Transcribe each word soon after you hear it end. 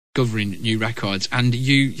discovering new records, and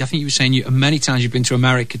I think you were saying many times you've been to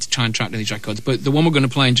America to try and track these records, but the one we're going to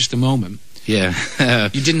play in just a moment, yeah.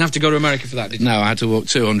 You didn't have to go to America for that, did you? No, I had to walk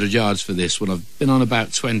 200 yards for this one. I've been on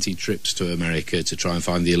about 20 trips to America to try and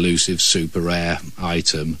find the elusive super rare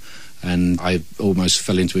item, and I almost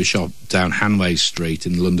fell into a shop down Hanway Street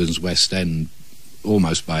in London's West End,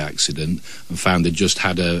 almost by accident, and found they'd just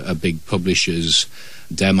had a big publisher's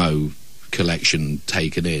demo collection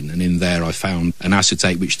taken in, and in there I found an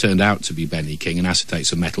acetate which turned out to be Benny King. An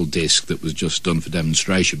acetate's a metal disc that was just done for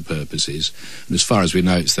demonstration purposes, and as far as we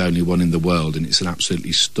know it's the only one in the world, and it's an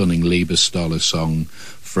absolutely stunning Liebesstoller song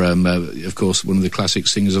from of course one of the classic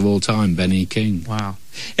singers of all time, Benny King. Wow.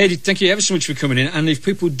 Eddie, thank you ever so much for coming in, and if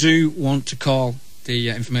people do want to call the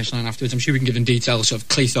information line afterwards, I'm sure we can give them details of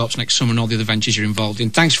Cleethorpes next summer and all the other ventures you're involved in.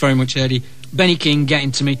 Thanks very much, Eddie. Benny King,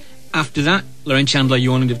 Getting to Me. After that, Lorraine Chandler,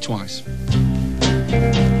 You Only Live Twice.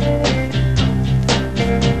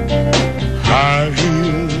 High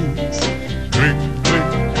heels, click, click,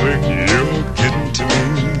 click, you're getting to me.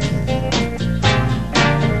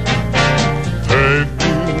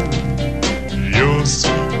 Perfume, your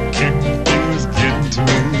sweet kick is getting to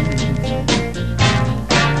me.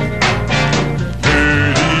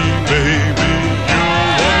 Dirty baby, you're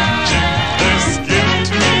watching this getting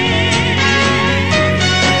to me.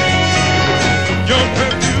 Your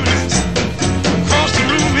perfume is across the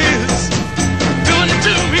room is doing it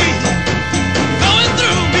to me, going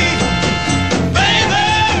through me, baby,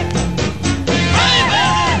 baby.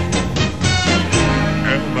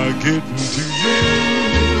 Am I getting to you?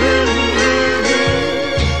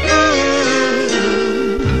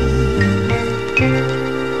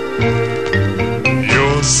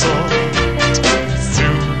 Your soft,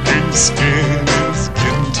 silky skin is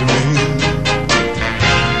getting to me.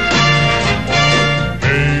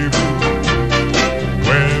 Baby,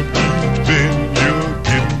 where you've been, you're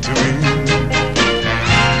getting to me.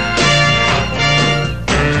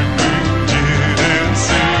 Burning,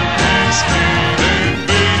 silky skin, and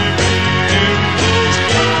baby, in those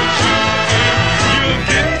clothes you're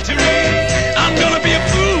getting to me. I'm gonna be a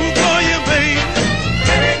fool for you, baby.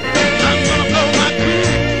 I'm gonna blow my cool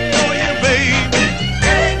for you, baby.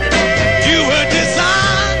 You were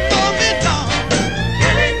designed for me, darling.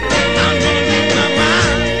 I'm gonna lose my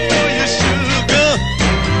mind for you, sugar.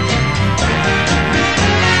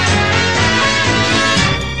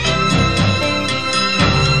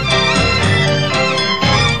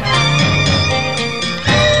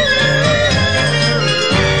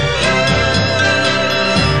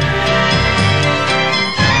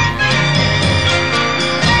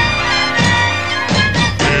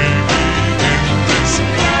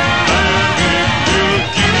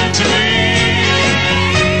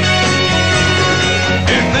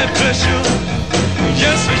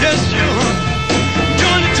 Yes, yes, you're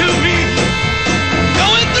doing it to me,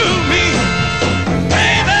 going through me,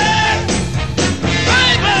 baby,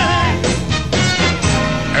 baby.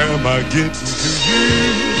 Am I getting to you?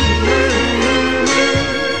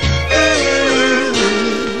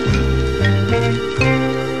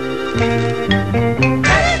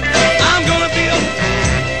 I'm gonna be a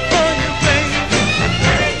for you, baby.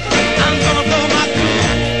 I'm gonna blow my cool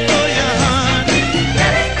for you, honey.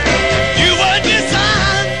 You were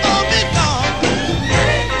designed for me, darling.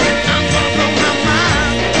 I'm gonna blow my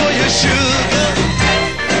mind for you, sugar.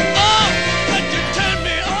 Oh, but you turn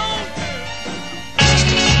me on, girl.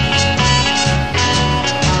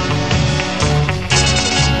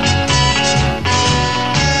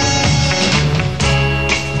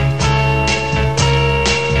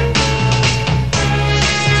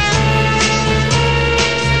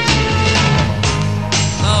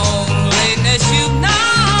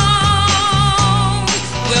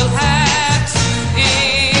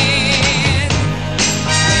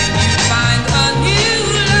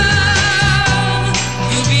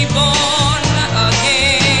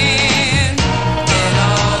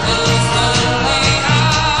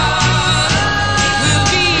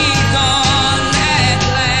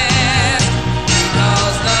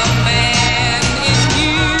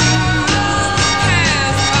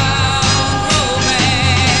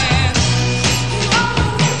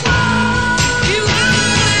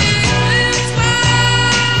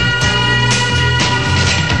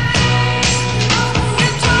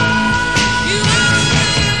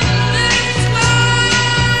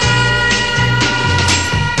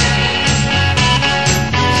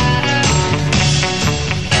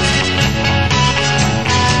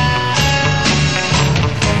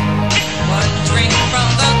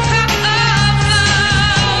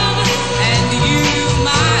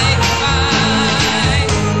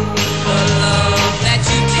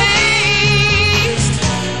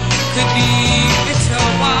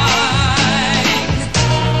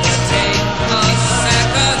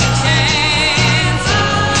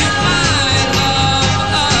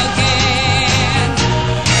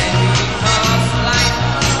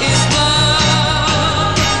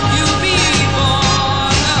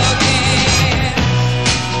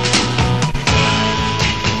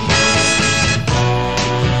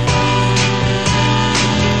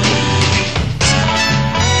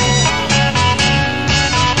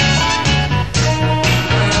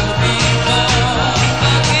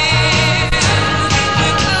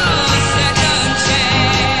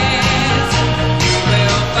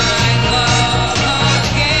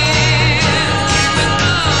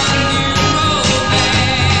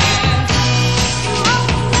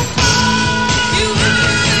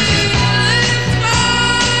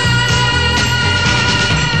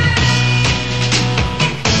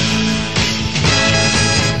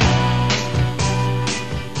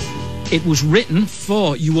 It was written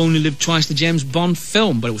for You Only Live Twice, the James Bond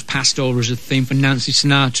film, but it was passed over as a theme for Nancy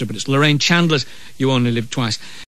Sinatra. But it's Lorraine Chandler's You Only Live Twice.